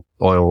and shale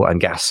oil and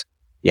gas.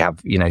 You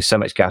have, so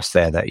much gas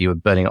there that you were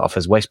burning it off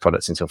as waste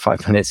products until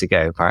 5 minutes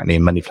ago, apparently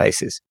in many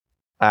places.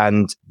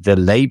 And the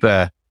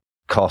labor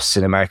costs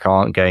in America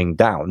aren't going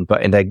down,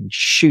 but they're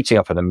shooting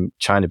up in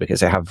China because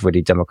they have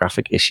really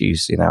demographic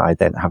issues. I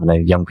don't have no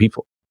young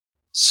people.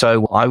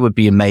 So I would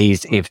be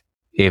amazed if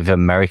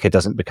America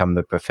doesn't become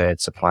the preferred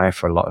supplier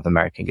for a lot of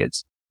American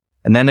goods.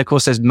 And then, of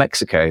course, there's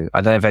Mexico.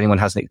 I don't know if anyone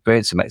has an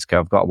experience in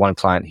Mexico. I've got one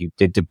client who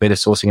did a bit of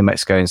sourcing in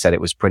Mexico and said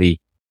it was pretty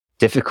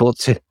difficult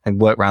to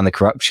work around the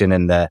corruption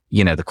and the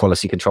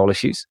quality control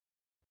issues.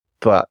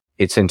 But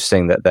it's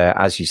interesting that there,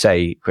 as you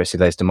say, Chris, if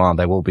there's demand,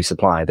 there will be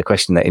supply. The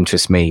question that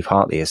interests me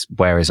partly is,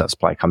 where is that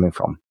supply coming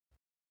from?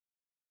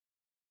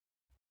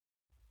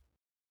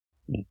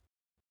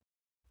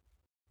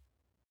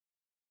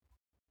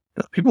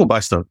 People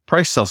buy stuff,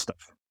 price sell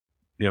stuff.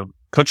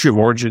 Country of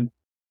origin,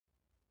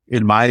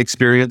 in my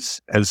experience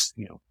as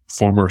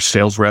former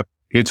sales rep,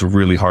 it's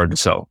really hard to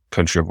sell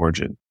country of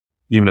origin.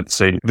 Even at the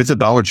same, if it's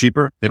 $1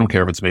 cheaper, they don't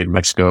care if it's made in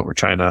Mexico or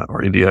China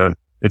or India,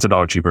 it's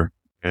 $1 cheaper.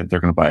 And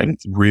they're going to buy it.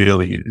 It's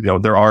really,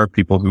 there are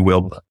people who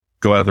will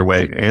go out of their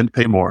way and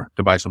pay more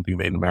to buy something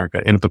made in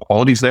America. And if the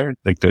quality's there,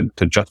 like to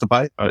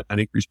justify an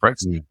increased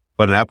price.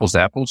 But in apples to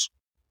apples,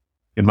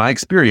 in my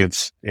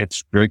experience,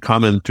 it's very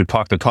common to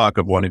talk the talk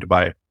of wanting to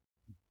buy it.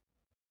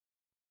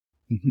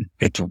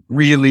 It's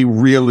really,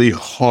 really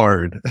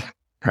hard.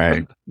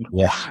 Right.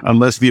 Yeah.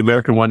 Unless the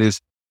American one is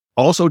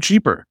also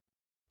cheaper.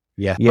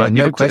 Yeah. But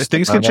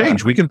things can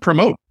change. We can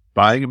promote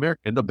buying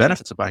American and the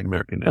benefits of buying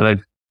American.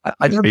 And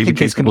I don't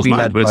think it's going to be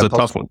led but it's a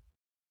tough one.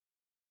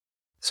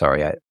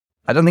 Sorry, I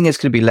don't think it's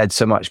going to be led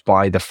so much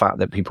by the fact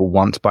that people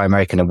want to buy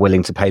American and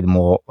willing to pay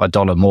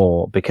 $1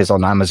 more, because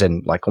on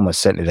Amazon, like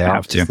almost certainly they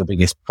have to. It's the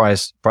biggest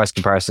price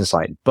comparison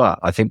site. But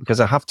I think because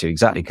I have to,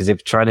 exactly, because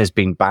if China's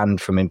been banned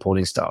from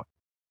importing stuff,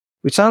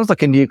 which sounds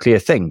like a nuclear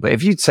thing, but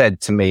if you'd said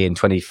to me in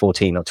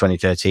 2014 or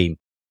 2013,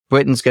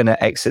 Britain's going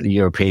to exit the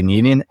European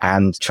Union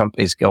and Trump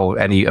or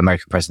any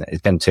American president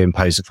is going to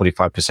impose a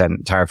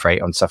 45% tariff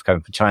rate on stuff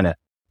coming from China,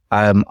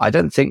 I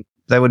don't think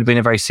there would have been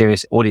a very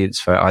serious audience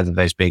for either of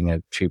those being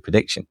a true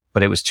prediction,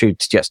 but it was true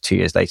just 2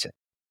 years later.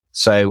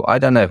 So I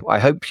don't know. I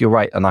hope you're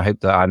right. And I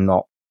hope that I'm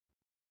not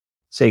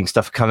seeing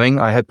stuff coming.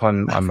 I hope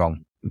I'm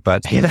wrong,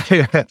 but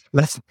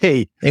let's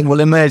see. It will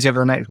emerge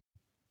over the next.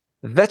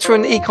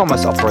 Veteran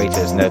e-commerce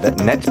operators know that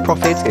net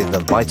profit is the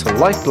vital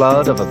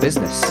lifeblood of a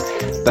business.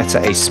 Better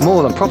a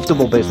small and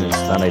profitable business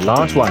than a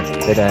large one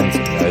that earns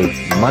no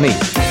money.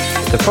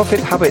 The Profit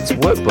Habits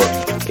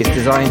Workbook is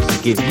designed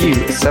to give you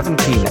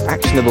 17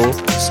 actionable,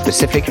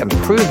 specific and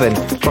proven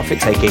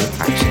profit-taking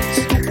actions.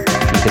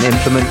 You can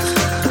implement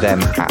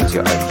them at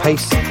your own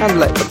pace and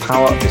let the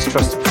power of this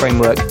trusted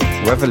framework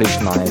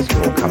revolutionize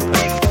your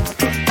company.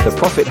 The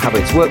Profit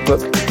Habits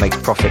Workbook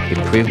makes profit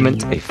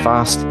improvement a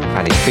fast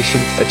and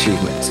efficient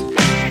achievement.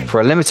 For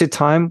a limited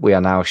time, we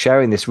are now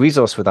sharing this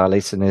resource with our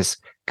listeners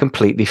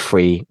completely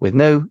free with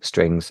no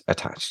strings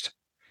attached.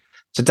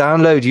 To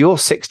download your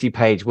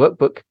 60-page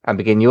workbook and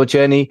begin your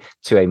journey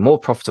to a more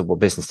profitable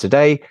business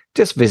today,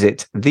 just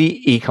visit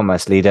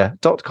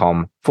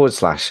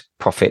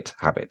theecommerceleader.com/profit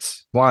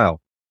habits. Wow.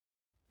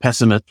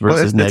 Pessimist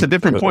versus it's a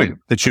different point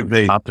that you've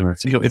made.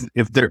 Optimist.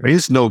 If there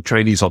is no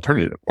Chinese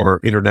alternative or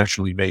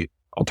internationally made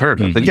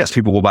alternative, then yes,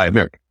 people will buy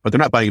American, but they're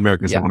not buying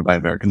American because they want to buy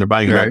American. They're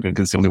buying American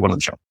because it's the only one on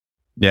the shelf.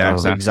 Yeah,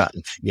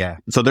 exactly. Yeah.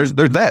 So there's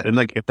that. And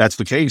like, if that's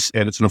the case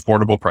and it's an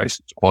affordable price,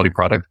 it's a quality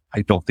product,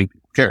 I don't think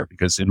people care,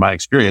 because in my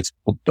experience,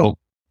 people don't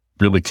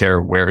really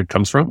care where it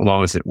comes from. As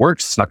long as it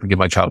works, it's not going to give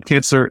my child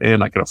cancer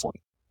and I can afford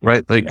it.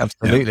 Right? Like,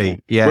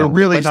 absolutely. Yeah. We're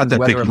really not that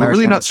big. We're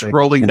really not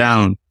scrolling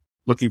down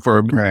looking for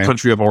a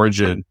country of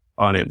origin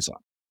on Amazon.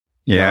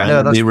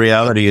 Yeah. No, the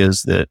reality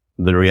is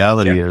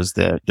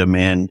that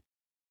demand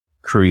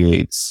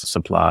creates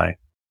supply.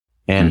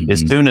 And as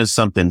soon as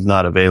something's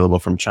not available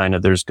from China,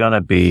 there's going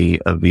to be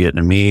a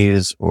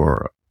Vietnamese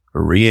or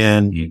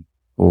Korean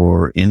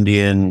or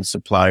Indian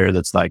supplier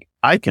that's like,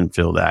 I can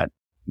fill that,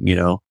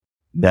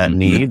 that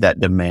need, that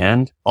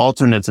demand.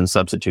 Alternates and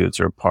substitutes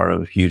are part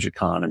of a huge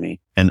economy.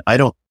 And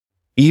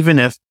even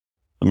if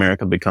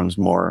America becomes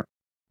more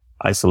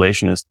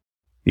isolationist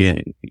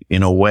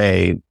in a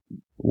way,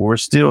 we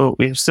still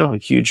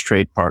have huge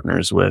trade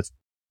partners with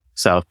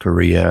South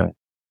Korea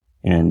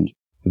and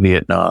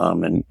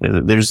Vietnam, and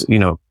there's,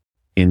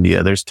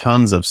 India. There's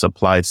tons of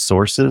supply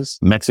sources.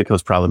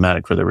 Mexico's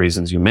problematic for the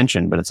reasons you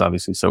mentioned, but it's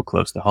obviously so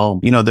close to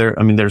home.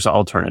 There's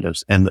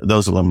alternatives, and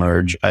those will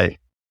emerge.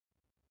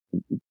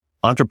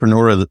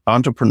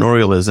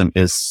 Entrepreneurialism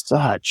is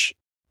such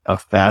a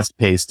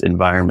fast-paced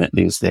environment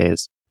these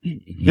days.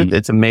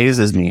 It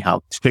amazes me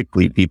how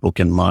quickly people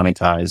can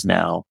monetize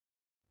now.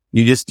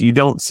 You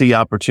don't see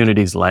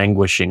opportunities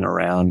languishing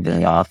around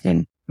very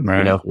often.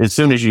 Right. As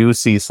soon as you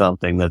see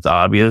something that's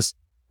obvious,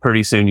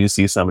 pretty soon you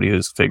see somebody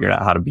who's figured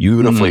out how to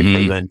beautifully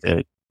present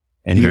it.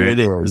 And here it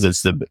is.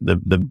 It's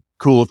the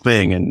cool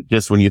thing. And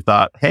just when you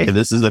thought, hey,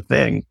 this is a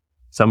thing,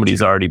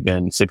 somebody's already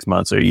been 6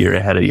 months or a year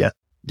ahead of you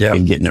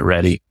in getting it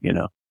ready,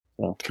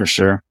 So. For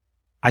sure.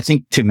 I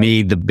think to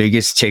me, the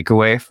biggest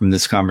takeaway from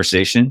this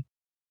conversation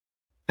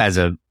as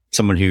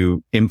someone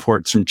who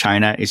imports from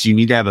China is you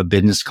need to have a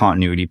business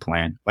continuity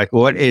plan. Like,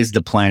 what is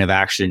the plan of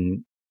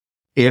action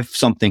if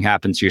something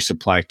happens to your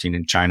supply chain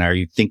in China? Are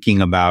you thinking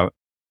about,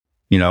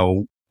 do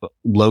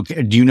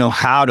you know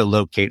how to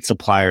locate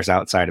suppliers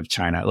outside of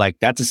China? Like,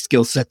 that's a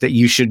skill set that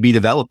you should be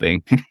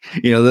developing.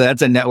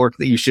 That's a network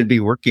that you should be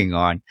working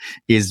on,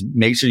 is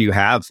make sure you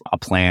have a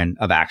plan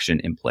of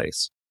action in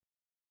place.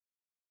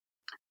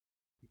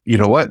 You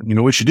know what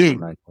you should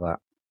do?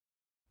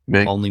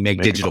 Only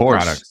make digital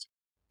products.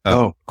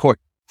 Of course.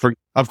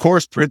 Of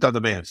course, print on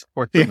demand.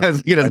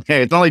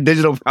 It's only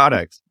digital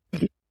products.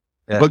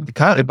 Yeah. But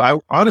Kyle, if I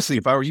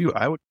were you,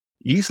 I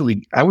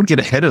would get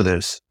ahead of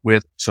this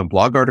with some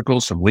blog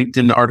articles, some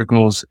LinkedIn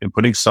articles, and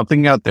putting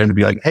something out there to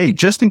be like, hey,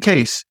 just in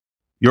case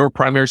your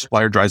primary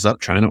supplier dries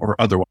up, China or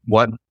otherwise,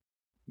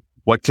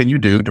 what can you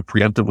do to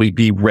preemptively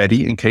be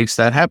ready in case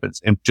that happens?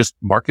 And just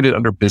market it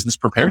under business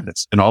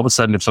preparedness. And all of a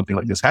sudden, if something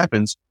like this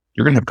happens,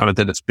 you're going to have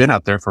content that's been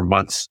out there for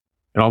months.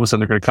 And all of a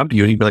sudden they're going to come to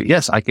you and you'd be like,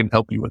 yes, I can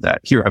help you with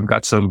that. Here, I've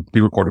got some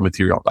pre-recorded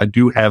material. I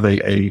do have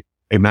a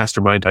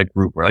mastermind type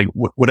group, or like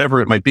whatever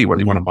it might be,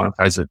 whether you want to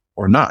monetize it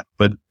or not.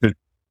 But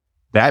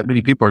that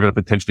many people are going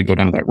to potentially go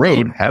down that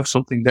road, have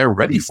something there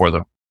ready for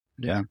them.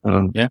 Yeah.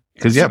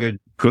 Because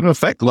could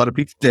affect a lot of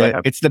people.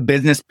 It's the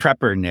business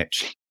prepper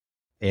niche.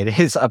 It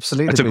is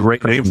absolutely. That's a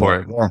great name for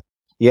it.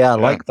 Yeah, I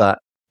like that.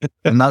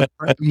 And that's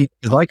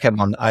because I came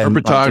on.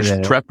 Hermitage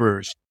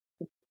preppers.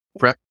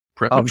 Prep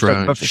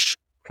drones.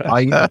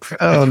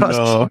 Oh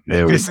no!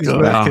 There we go.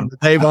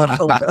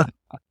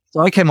 So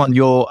I came on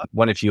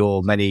one of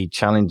your many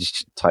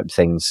challenge type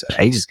things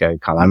ages ago,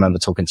 Kyle. I remember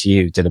talking to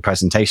you, did a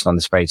presentation on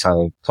this very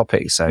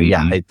topic. So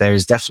there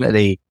is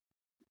definitely.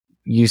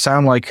 You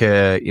sound like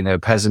a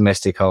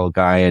pessimistic old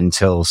guy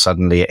until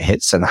suddenly it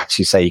hits, and as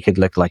you say, you could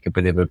look like a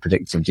bit of a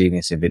predictive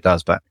genius if it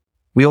does. But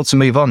we ought to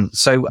move on.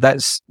 So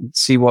let's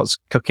see what's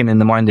cooking in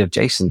the mind of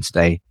Jason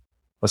today.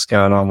 What's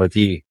going on with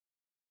you,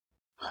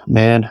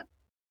 man?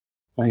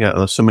 I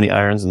got so many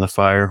irons in the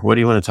fire. What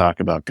do you want to talk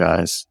about,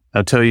 guys?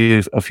 I'll tell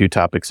you a few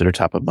topics that are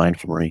top of mind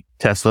for me.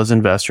 Tesla's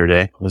Investor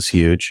Day was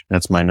huge.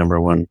 That's my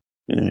number one,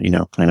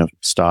 kind of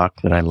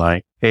stock that I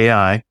like.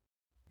 AI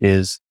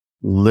is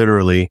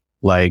literally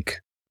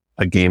like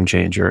a game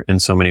changer in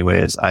so many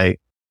ways.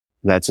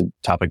 That's a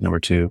topic number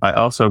 2.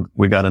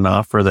 We got an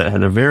offer that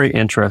had a very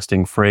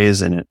interesting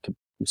phrase in it.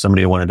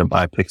 Somebody wanted to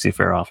buy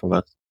PixieFair off of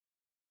us.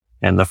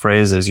 And the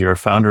phrase is, you're a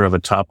founder of a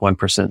top 1%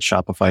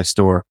 Shopify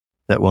store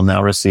that will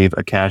now receive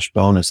a cash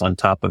bonus on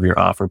top of your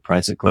offered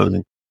price at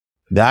closing.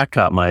 That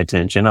caught my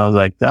attention. I was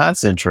like,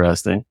 that's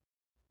interesting.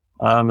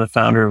 I'm the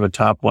founder of a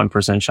top 1%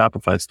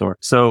 Shopify store.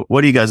 So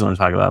what do you guys want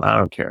to talk about? I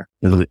don't care.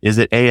 Is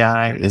it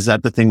AI? Is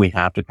that the thing we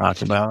have to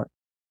talk about?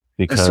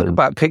 Because let's talk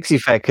about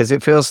PixieFair, because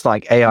it feels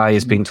like AI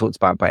is being talked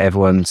about by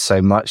everyone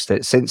so much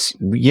that since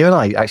you and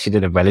I actually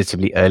did a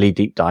relatively early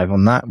deep dive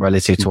on that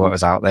relative to what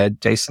was out there,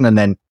 Jason, and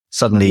then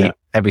suddenly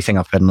everything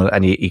I've heard on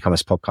any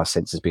e-commerce podcast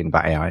since has been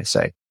about AI.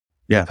 So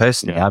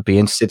personally, I'd be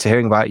interested to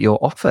hearing about your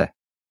offer.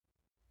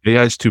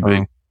 AI is too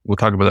big. We'll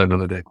talk about that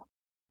another day.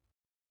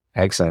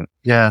 Excellent.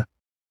 Yeah.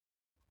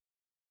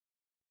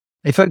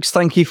 Hey folks,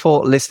 thank you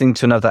for listening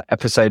to another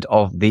episode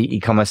of The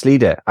E-Commerce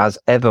Leader. As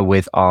ever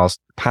with our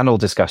panel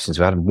discussions,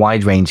 we had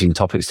wide-ranging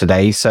topics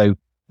today. So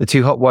the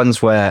two hot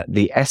ones were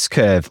the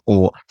S-curve,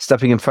 or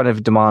stepping in front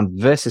of demand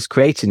versus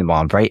creating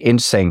demand. Very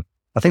interesting.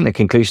 I think the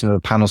conclusion of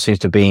the panel seems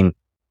to have been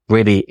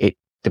really, it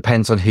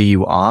depends on who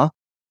you are.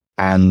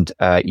 And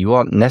you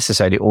aren't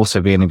necessarily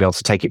also being able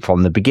to take it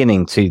from the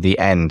beginning to the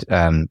end.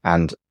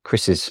 And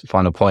Chris's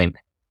final point,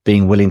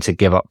 being willing to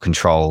give up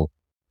control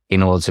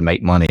in order to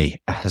make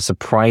money. A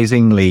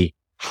surprisingly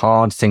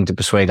hard thing to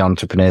persuade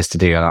entrepreneurs to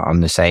do.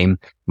 I'm the same.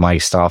 My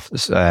staff,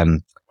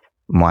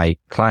 my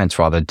clients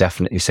rather,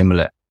 definitely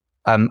similar.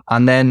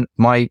 And then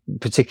my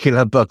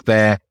particular book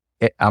there,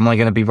 am I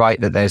going to be right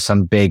that there's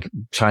some big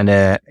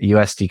China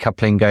US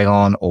decoupling going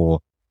on, or,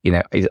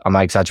 am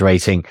I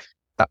exaggerating?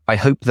 I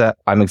hope that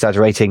I'm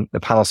exaggerating. The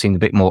panel seemed a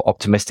bit more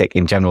optimistic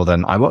in general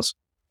than I was.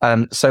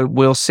 So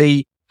we'll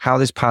see how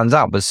this pans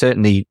out, but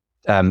certainly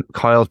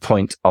Kyle's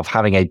point of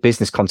having a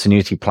business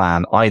continuity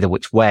plan, either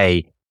which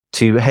way,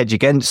 to hedge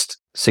against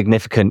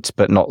significant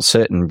but not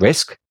certain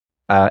risk,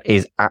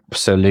 is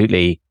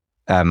absolutely,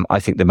 I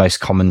think, the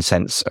most common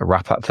sense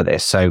wrap up for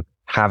this. So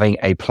having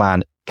a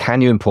plan, can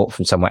you import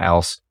from somewhere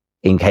else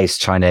in case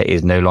China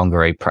is no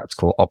longer a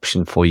practical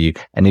option for you?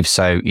 And if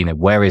so,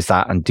 where is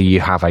that? And do you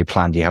have a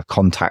plan? Do you have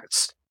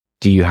contacts?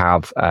 Do you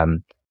have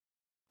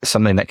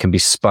something that can be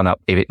spun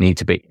up if it need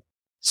to be?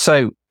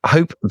 So I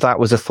hope that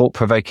was a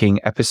thought-provoking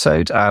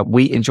episode.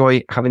 We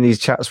enjoy having these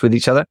chats with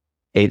each other.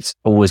 It's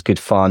always good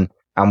fun,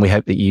 and we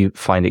hope that you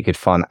find it good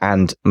fun,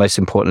 and most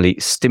importantly,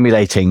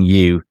 stimulating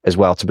you as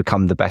well to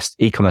become the best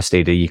e-commerce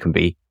leader you can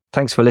be.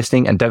 Thanks for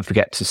listening, and don't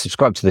forget to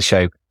subscribe to the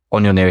show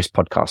on your nearest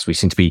podcast. We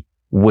seem to be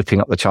whipping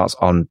up the charts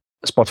on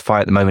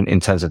Spotify at the moment in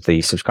terms of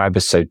the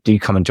subscribers, so do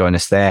come and join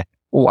us there,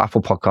 or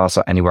Apple Podcasts,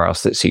 or anywhere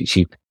else that suits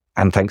you.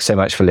 And thanks so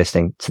much for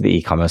listening to the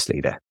E-Commerce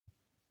Leader.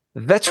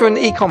 Veteran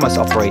e-commerce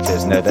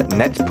operators know that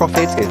net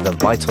profit is the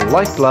vital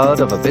lifeblood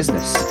of a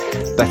business.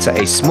 Better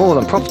a small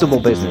and profitable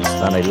business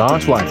than a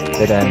large one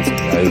that earns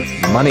no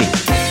money.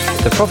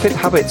 The Profit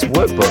Habits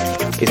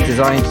Workbook is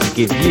designed to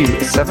give you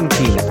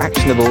 17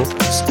 actionable,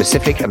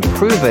 specific and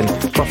proven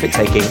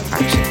profit-taking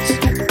actions.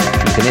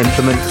 You can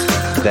implement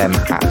them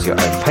at your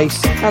own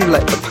pace and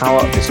let the power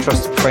of this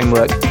trusted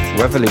framework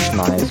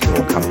revolutionize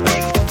your company.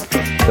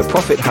 The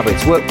Profit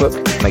Habits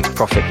Workbook makes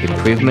profit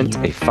improvement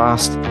a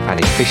fast and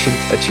efficient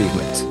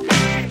achievement.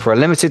 For a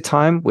limited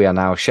time, we are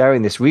now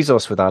sharing this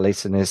resource with our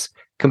listeners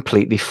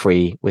completely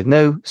free with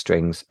no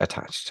strings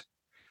attached.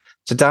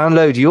 To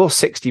download your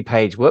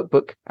 60-page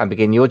workbook and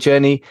begin your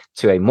journey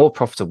to a more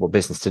profitable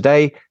business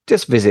today,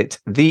 just visit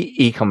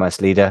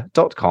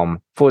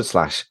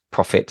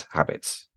theecommerceleader.com/profit habits.